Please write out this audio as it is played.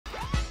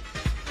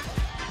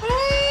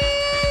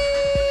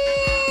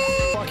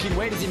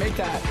does he make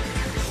that?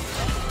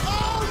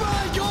 Oh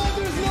my god,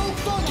 there's no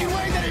fucking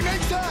way that he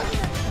makes that!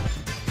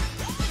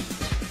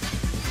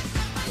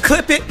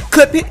 Clip it,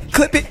 clip it,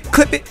 clip it,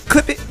 clip it,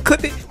 clip it,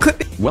 clip it, clip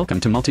it. Welcome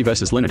to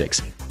MultiVersus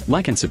Lunatics.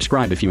 Like and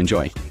subscribe if you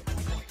enjoy.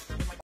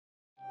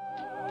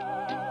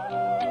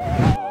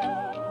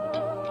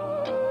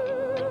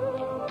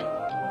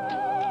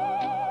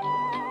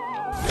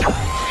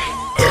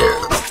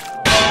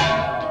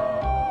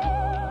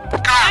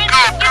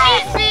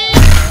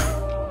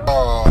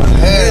 Oh,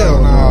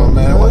 hell no,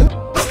 man. What?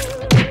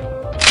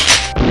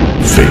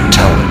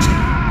 Fatality.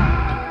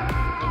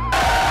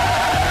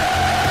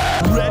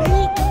 Ready?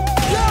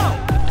 Go!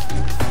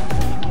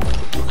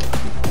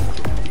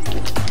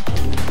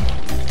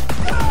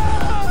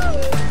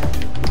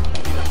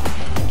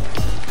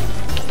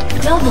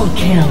 Double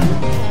kill.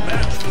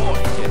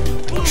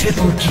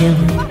 Triple kill.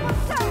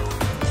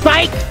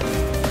 Spike!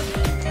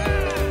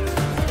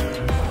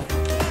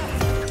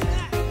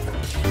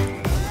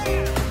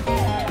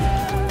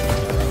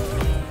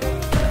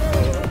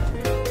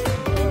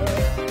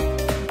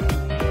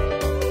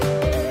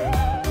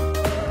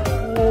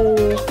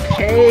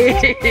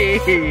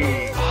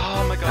 Okay.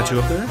 Oh my god. Got two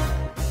up there.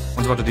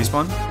 One's about to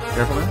despawn.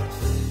 Careful there.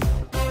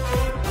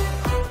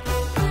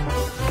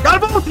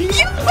 Got them both!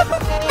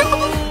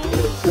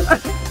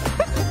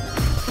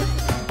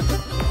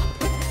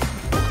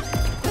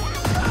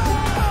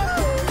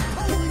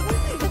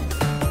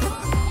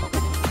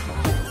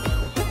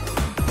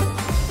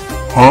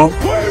 Huh?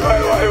 Wait.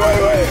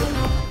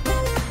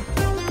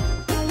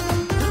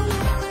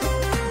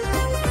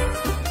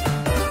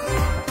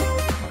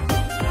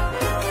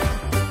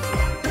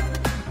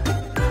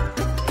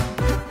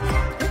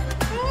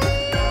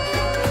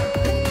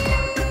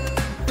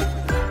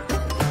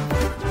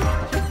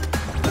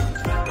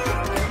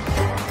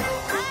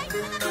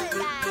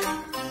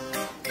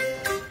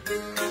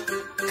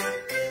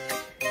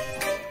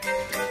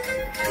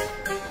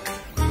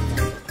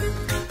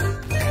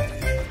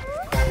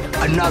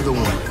 Another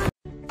one.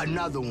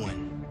 Another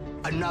one.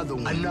 Another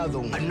one. Another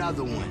one.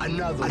 Another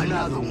one.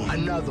 Another one.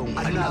 Another one.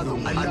 Another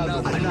one. Another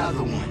one.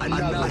 Another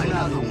one.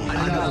 Another one.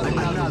 Another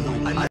one. Another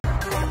one.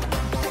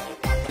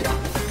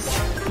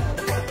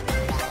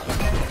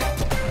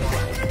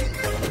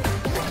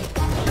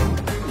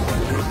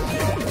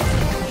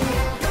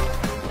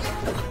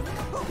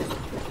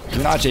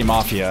 You're not J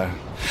Mafia.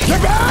 You're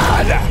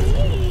bad!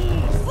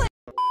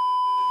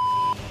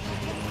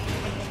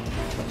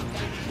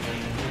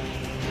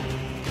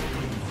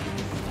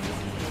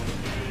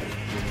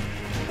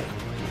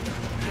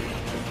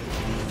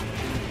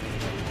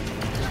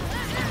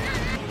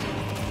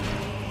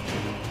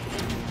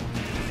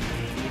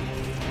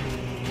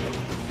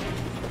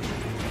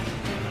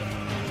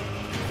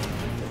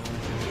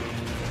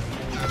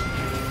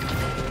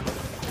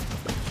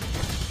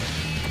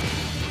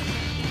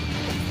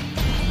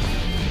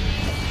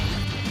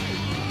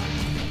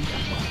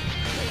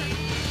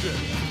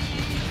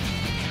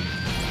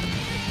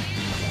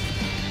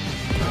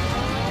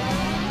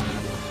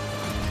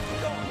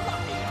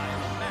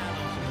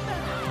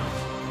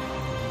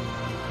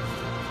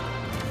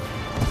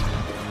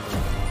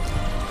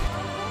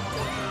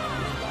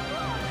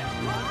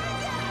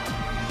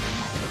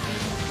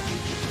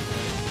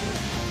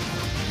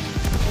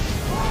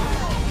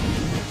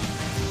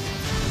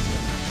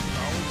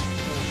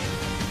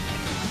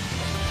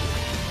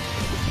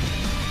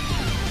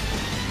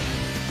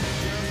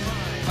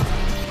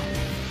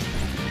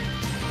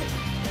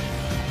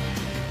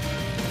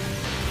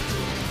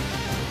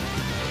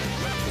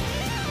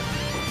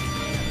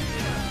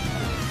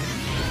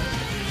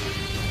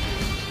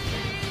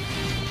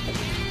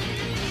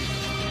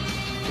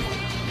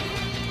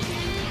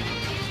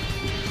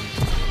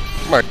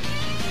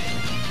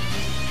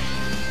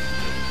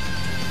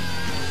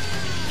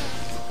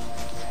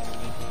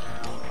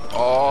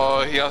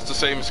 Oh, he has the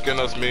same skin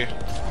as me.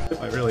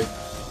 I really.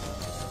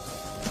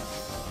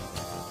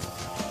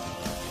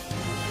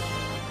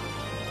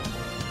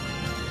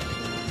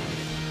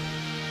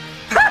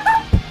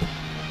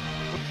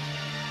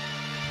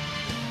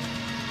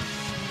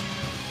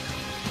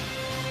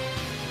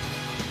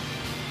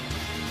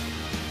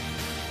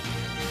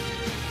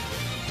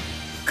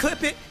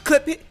 Clip it,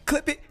 clip it,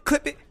 clip it,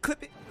 clip it,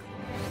 clip it.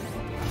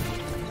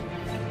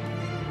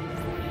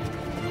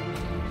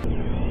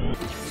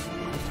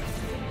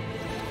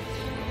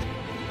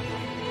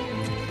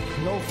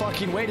 No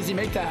fucking way does he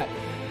make that.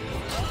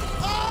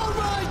 Oh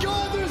my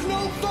god, there's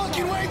no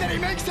fucking way that he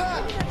makes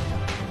that!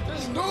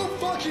 There's no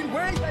fucking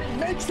way that he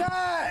makes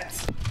that!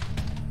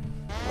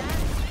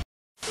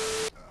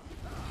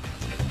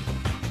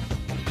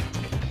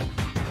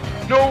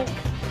 No.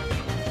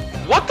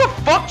 What the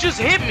fuck just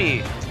hit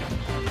me?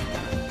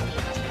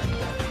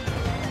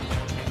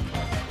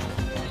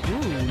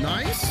 Ooh,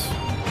 nice.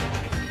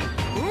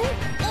 Ooh.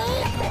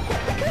 Oh.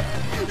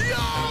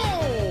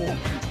 Yo!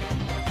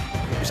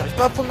 J'arrive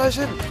pas à prendre ma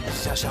gemme.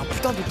 J'ai un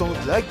putain de temps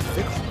de lag qui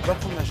fait que je peux pas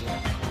prendre ma gemme.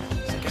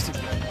 C'est cassé.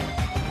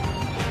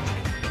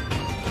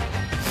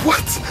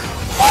 What?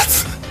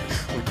 What?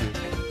 Ok.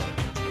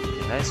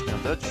 Nice, bien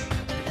dodge.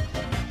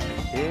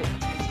 Et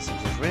c'est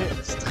bien joué,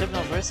 c'est très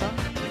bien joué ça.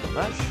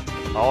 Dommage.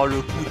 Oh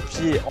le coup de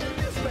pied.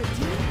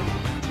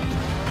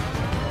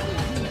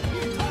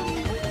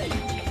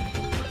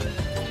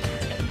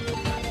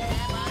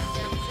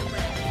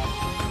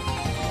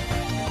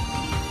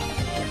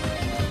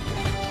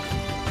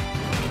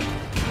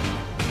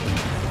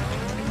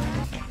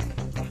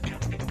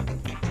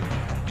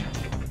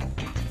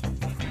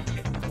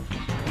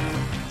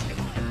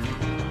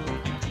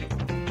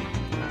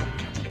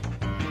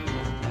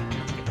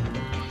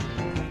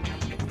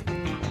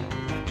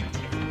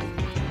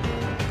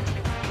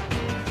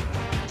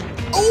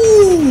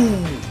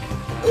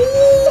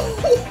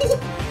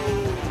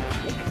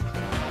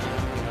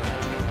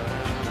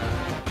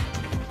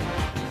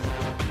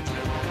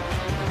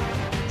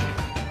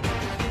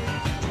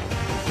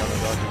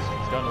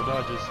 Got no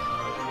dodges.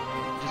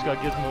 Just got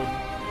gizmoed.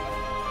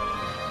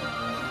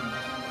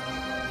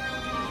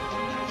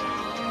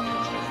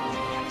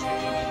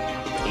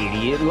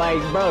 Idiot,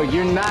 like, bro,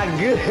 you're not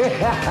good.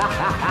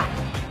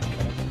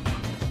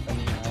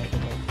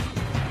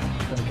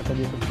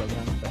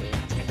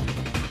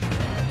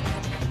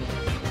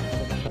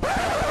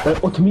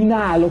 Ott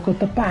minálok,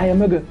 ott a pálya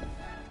mögött.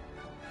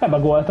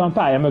 Bebagoltam a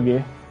pálya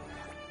mögé.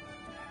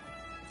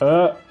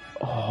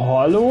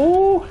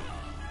 Haló?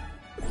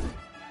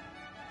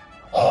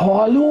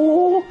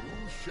 Haló?